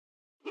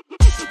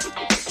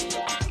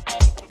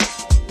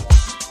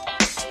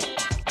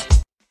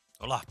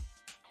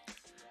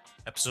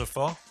Episode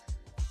 4.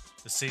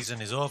 The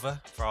season is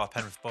over for our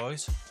Penrith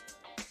boys.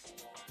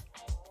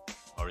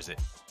 Or is it?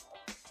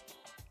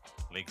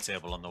 League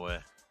table on the way.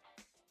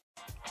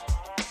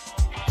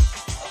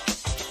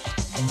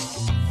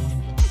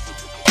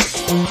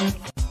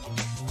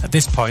 At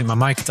this point, my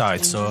mic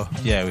died, so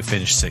yeah, we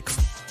finished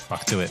 6th.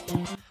 Back to it.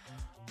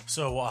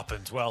 So what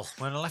happened? Well,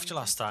 when I left you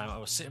last time, I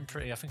was sitting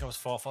pretty. I think I was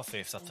 4th or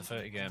 5th after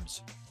 30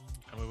 games.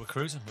 And we were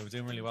cruising. We were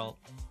doing really well.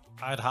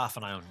 I had half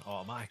an eye on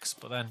automatics,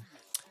 but then,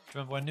 do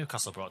you remember when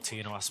Newcastle brought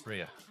Tino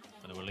Asprilla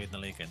and they were leading the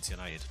league against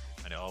United,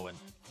 and it all went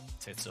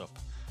tits up?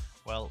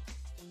 Well,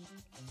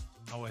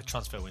 our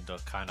transfer window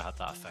kind of had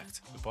that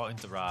effect. We brought in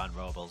Dara and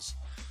Robles.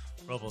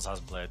 Robles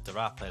hasn't played.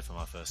 Dara played for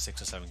my first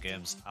 6 or 7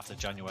 games after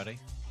January.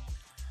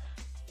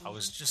 I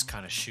was just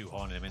kind of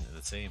shoehorning him into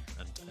the team,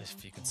 and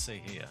if you can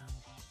see here,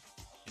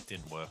 it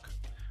didn't work.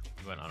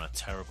 We went on a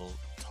terrible,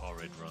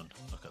 torrid run.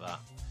 Look at that.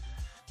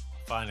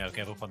 Finally, I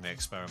gave up on the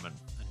experiment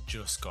and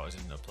just got us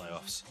into the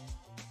playoffs.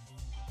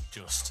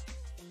 Just.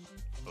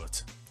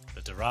 But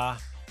the Dara,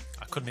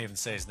 I couldn't even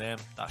say his name.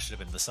 That should have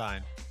been the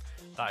sign.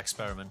 That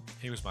experiment,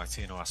 he was my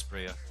Tino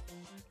Asprilla.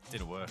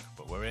 Didn't work,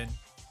 but we're in.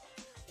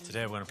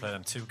 Today we're going to play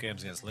them 2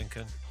 games against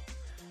Lincoln.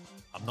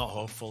 I'm not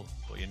hopeful,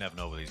 but you never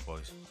know with these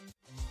boys.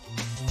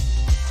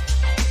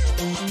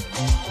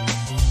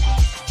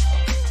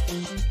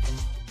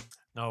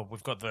 Now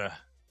we've got the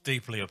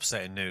deeply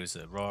upsetting news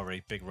that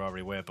Big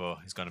Rory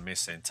Weibo is going to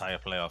miss the entire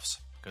playoffs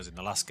because in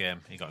the last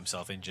game he got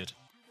himself injured.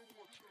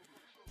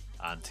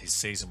 And his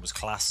season was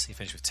class. He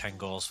finished with 10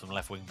 goals from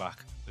left wing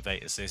back with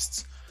 8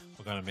 assists.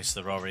 We're going to miss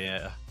the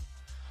Roriator.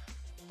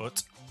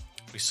 But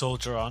we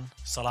soldier on.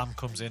 Salam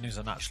comes in, who's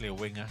naturally a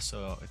winger,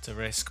 so it's a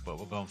risk, but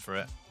we're going for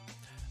it.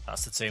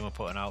 That's the team we're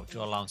putting out.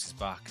 Joe Lowndes is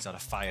back. He's had a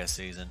fire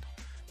season.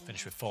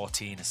 Finished with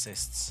 14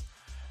 assists.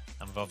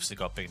 And we've obviously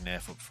got Big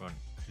Nath up front,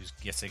 who's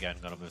yet again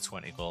gone over the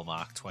 20 goal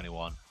mark,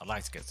 21. I'd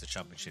like to get to the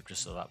championship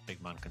just so that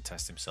big man can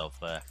test himself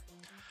there.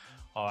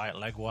 Alright,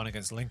 leg 1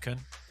 against Lincoln.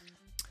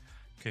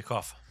 Kick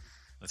off.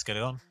 Let's get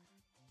it on.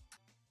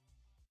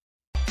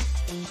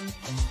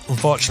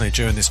 Unfortunately,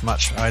 during this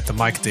match, I had the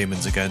mic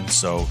demons again,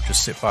 so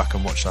just sit back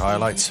and watch the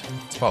highlights.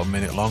 It's about a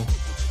minute long.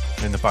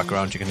 And in the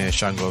background, you can hear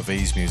Shango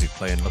V's music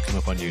playing. Look him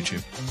up on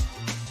YouTube.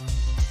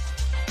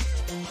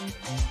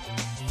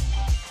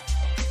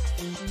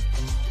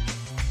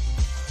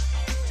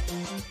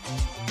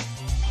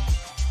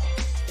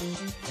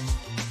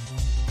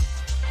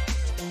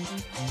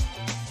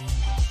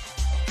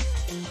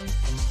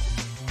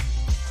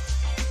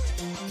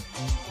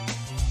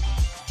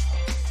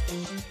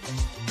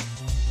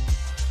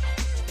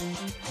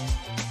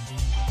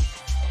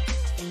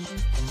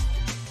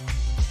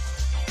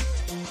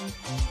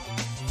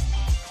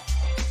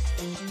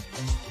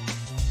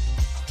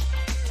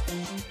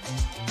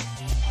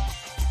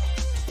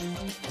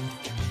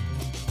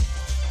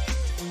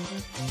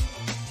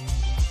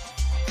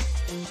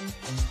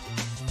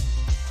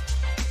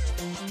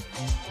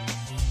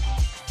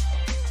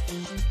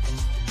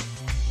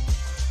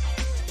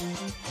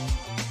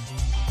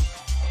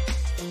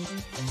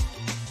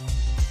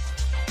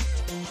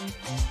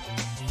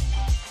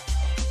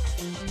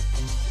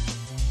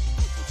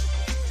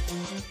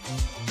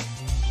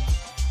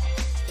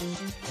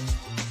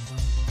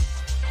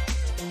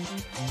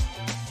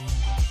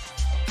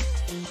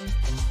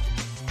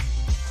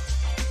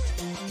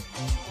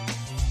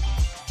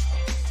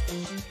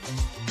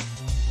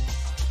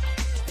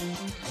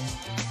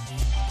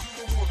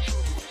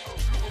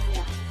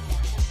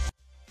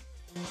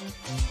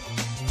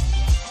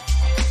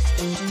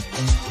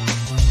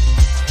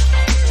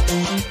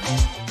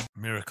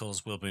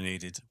 Miracles will be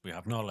needed. We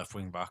have no left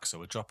wing back, so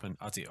we're dropping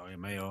Adi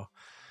Oyemeo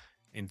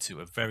into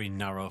a very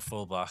narrow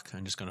full back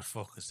and just going to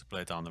focus to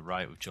play down the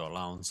right with Joe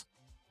Lowndes.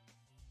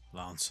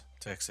 Lowndes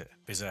takes it.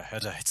 Bizarre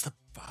header. It's the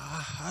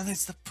bar and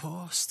it's the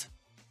post.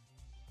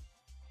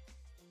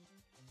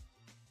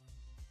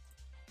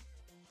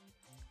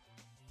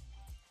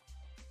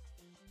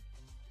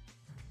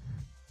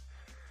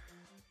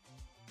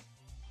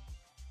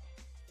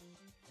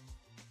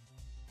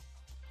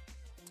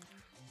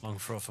 Long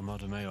throw from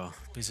Odemeo.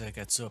 Bizet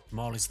gets up.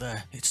 Morley's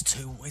there. It's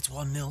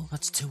 1-0.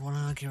 That's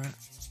 2-1 accurate.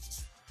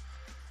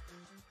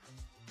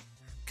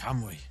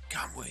 Can we?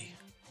 Can we?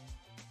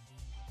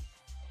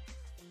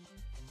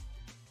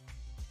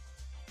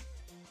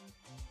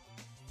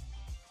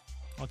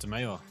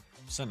 Odemeo,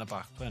 centre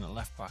back, playing at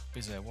left back.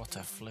 Bizet, what a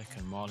flick,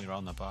 and Morley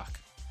round the back.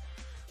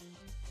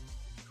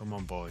 Come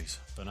on, boys.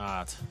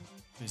 Bernard.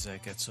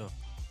 Bizet gets up.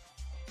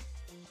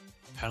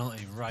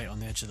 Penalty right on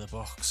the edge of the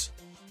box.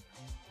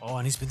 Oh,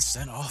 and he's been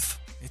sent off.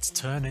 It's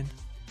turning.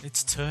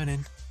 It's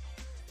turning.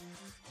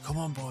 Come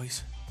on,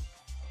 boys.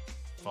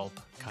 Volp,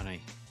 can he?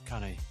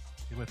 Can he?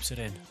 He whips it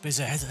in.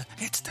 Bizet header.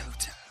 It's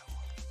 2-2.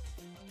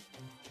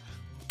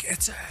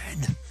 Get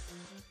in.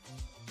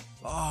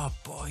 Oh,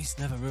 boys,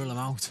 never rule him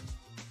out.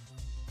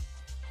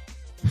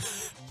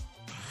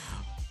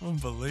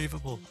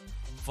 Unbelievable.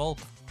 Volp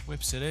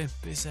whips it in.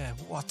 Bizet,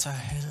 what a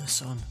header,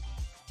 son.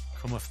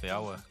 Come off the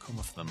hour. Come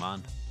off the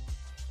man.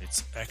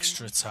 It's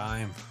extra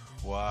time.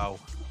 Wow.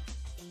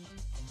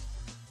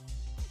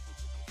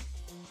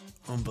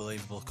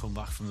 Unbelievable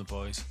comeback from the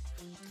boys.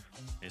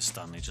 Here's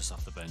Stanley just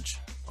off the bench.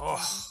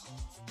 Oh,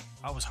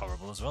 that was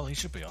horrible as well. He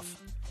should be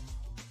off.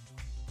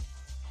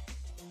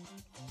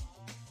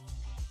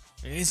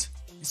 It is.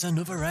 It's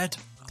another red.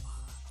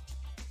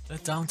 They're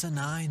down to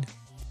 9.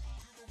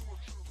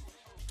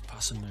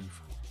 Pass and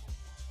move.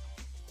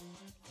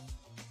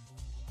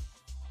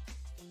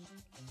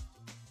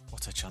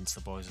 What a chance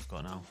the boys have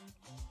got now.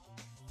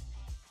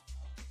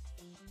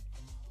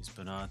 It's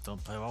Bernard.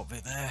 Don't play out of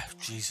it there.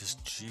 Jesus,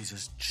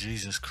 Jesus,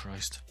 Jesus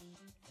Christ.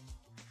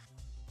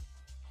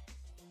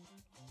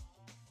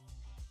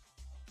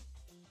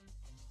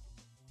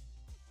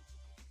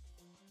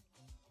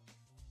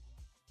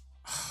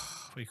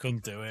 We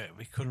couldn't do it.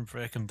 We couldn't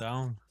break them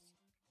down.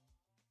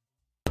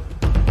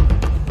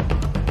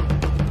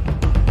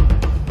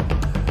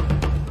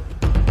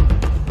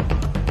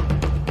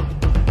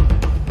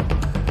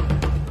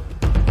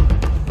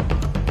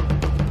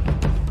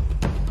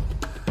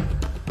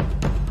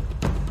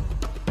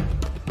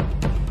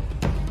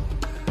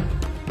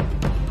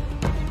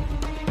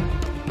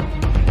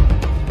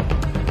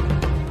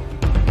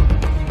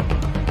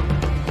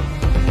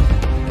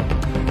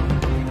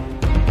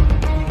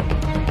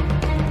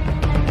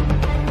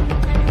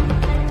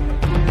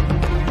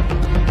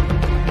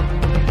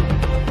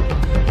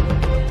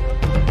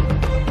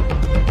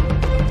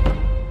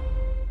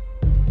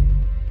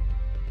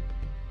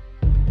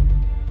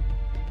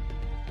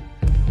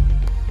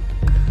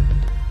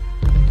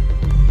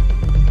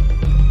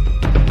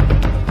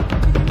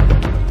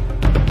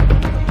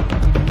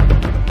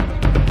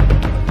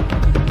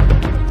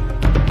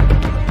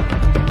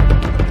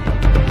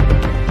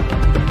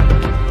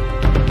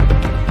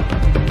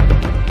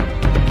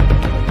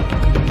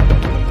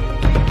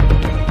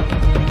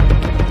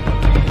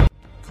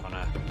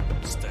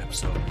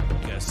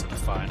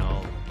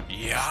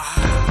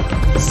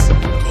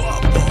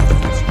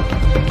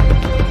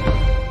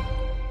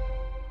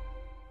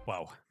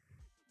 Wow.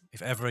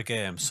 If ever a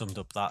game summed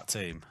up that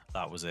team,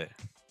 that was it.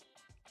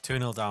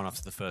 2-0 down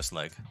after the first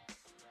leg.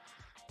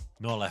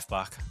 No left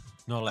back,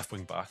 no left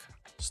wing back.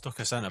 Stuck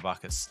a centre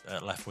back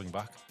at left wing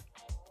back.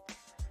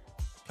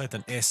 Played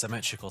an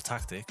asymmetrical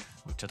tactic,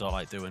 which I don't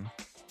like doing.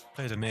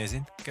 Played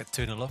amazing, get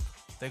 2-0 up.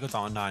 They go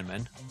down 9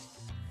 men.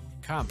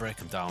 Can't break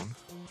them down.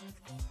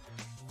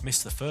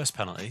 Missed the first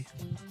penalty,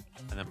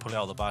 and then pull it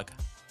out of the bag.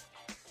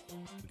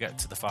 We get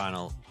to the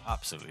final,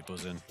 absolutely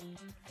buzzing.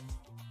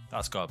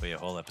 That's got to be a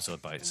whole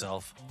episode by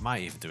itself.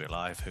 Might even do it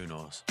live, who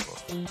knows.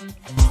 But